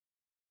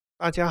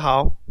大家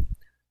好，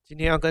今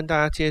天要跟大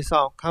家介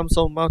绍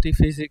COMSOL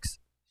Multiphysics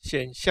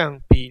显像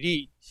比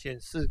例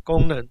显示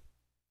功能。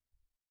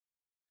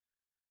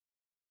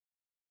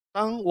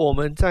当我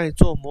们在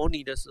做模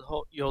拟的时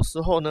候，有时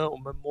候呢，我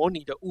们模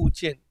拟的物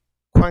件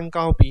宽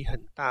高比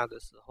很大的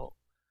时候，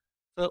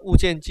这物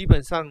件基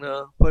本上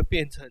呢会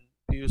变成，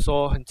比如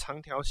说很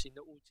长条形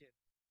的物件。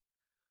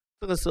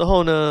这个时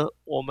候呢，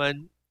我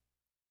们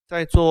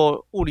在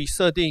做物理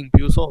设定，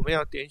比如说我们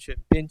要点选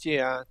边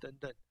界啊等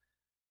等，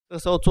这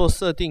时候做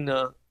设定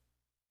呢，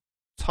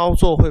操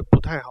作会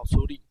不太好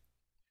处理。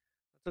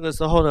这个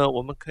时候呢，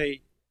我们可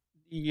以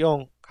利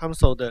用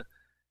COMSOL 的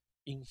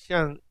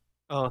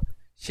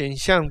显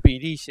像比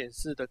例显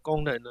示的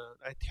功能呢，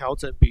来调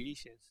整比例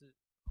显示，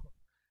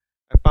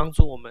来帮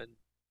助我们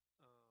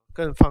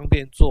更方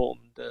便做我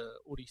们的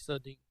物理设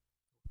定。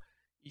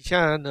以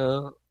下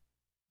呢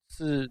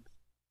是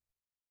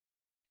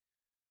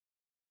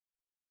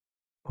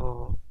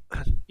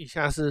以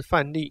下是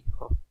范例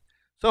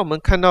所以我们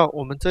看到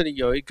我们这里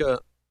有一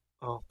个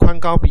宽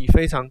高比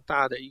非常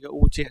大的一个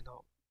物件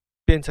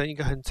变成一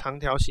个很长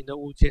条形的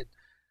物件，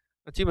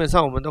那基本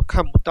上我们都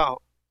看不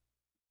到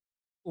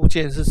物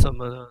件是什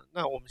么呢？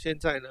那我们现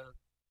在呢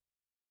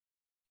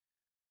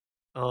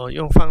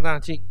用放大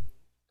镜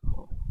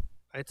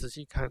来仔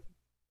细看，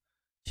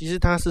其实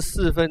它是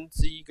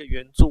1/4个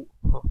圆柱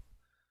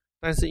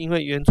但是因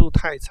为圆柱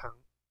太长，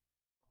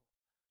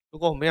如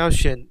果我们要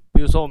选，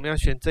比如说我们要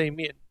选这一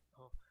面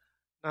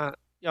那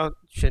要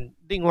选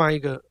另外一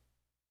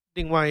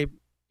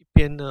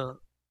边呢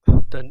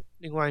的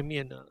另外一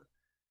面呢，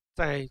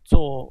在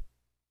做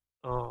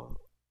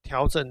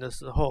调整的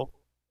时候，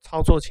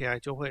操作起来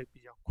就会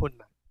比较困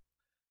难。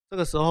这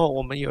个时候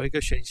我们有一个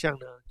选项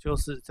呢，就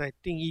是在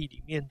定义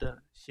里面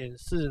的显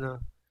示呢，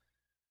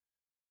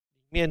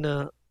里面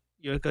呢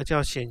有一个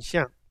叫显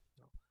像，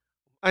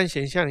按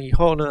显像以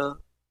后呢，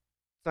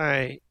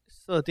在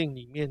设定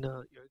里面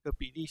呢有一个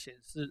比例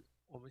显示，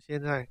我们现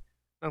在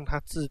让它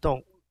自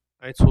动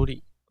来处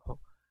理，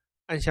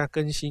按下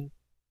更新，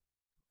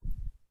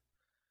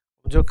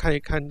我们就可以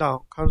看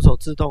到 COMSOL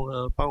自动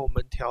呢帮我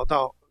们调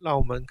到让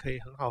我们可以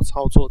很好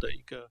操作的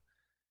一个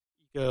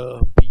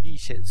比例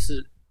显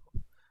示。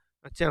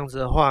那这样子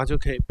的话就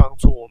可以帮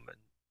助我们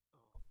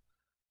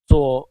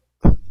做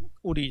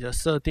物理的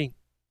设定。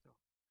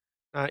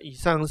那以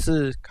上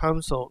是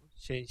COMSOL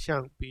显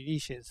像比例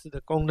显示的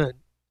功能，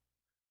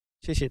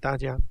谢谢大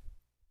家。